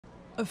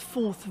A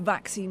fourth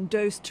vaccine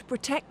dose to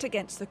protect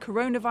against the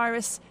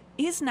coronavirus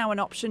is now an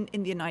option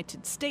in the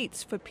United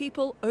States for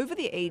people over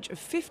the age of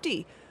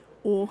 50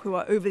 or who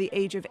are over the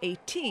age of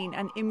 18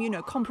 and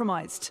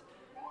immunocompromised.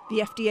 The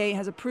FDA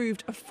has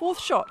approved a fourth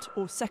shot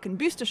or second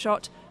booster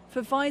shot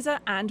for Pfizer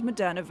and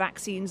Moderna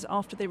vaccines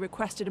after they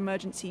requested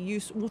emergency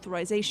use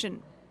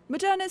authorization.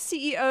 Moderna's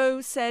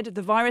CEO said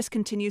the virus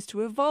continues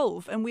to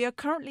evolve and we are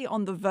currently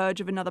on the verge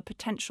of another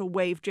potential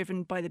wave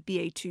driven by the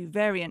BA.2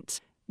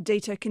 variant.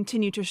 Data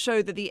continue to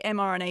show that the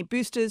mRNA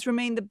boosters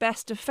remain the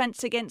best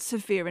defense against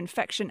severe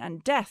infection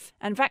and death,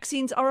 and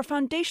vaccines are a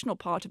foundational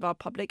part of our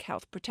public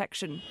health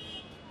protection.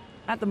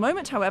 At the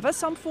moment, however,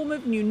 some form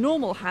of new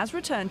normal has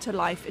returned to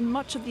life in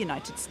much of the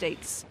United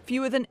States.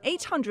 Fewer than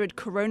 800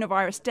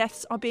 coronavirus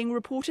deaths are being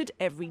reported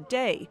every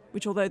day,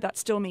 which, although that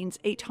still means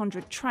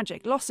 800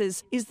 tragic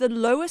losses, is the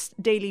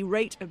lowest daily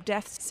rate of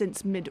deaths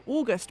since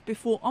mid-August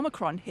before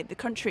Omicron hit the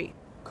country.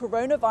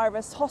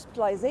 Coronavirus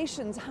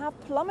hospitalizations have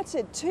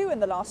plummeted too in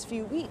the last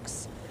few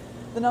weeks.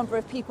 The number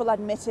of people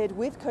admitted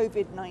with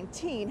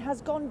COVID-19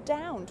 has gone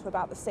down to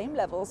about the same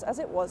levels as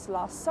it was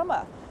last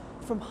summer,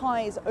 from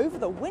highs over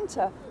the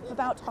winter of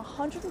about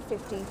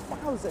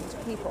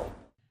 150,000 people.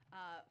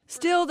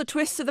 Still, the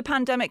twists of the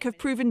pandemic have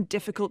proven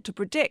difficult to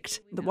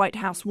predict. The White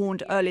House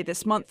warned earlier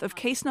this month of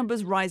case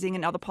numbers rising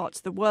in other parts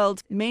of the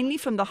world, mainly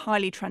from the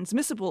highly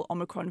transmissible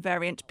Omicron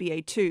variant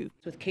BA.2.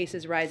 With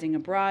cases rising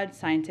abroad,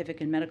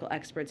 scientific and medical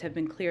experts have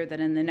been clear that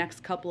in the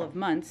next couple of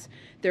months,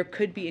 there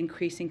could be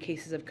increasing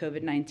cases of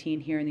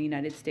COVID-19 here in the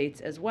United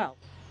States as well.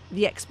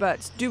 The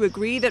experts do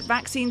agree that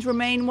vaccines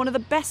remain one of the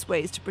best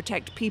ways to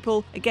protect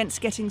people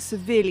against getting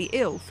severely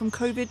ill from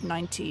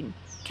COVID-19.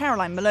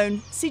 Caroline Malone,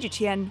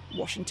 CGTN,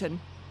 Washington.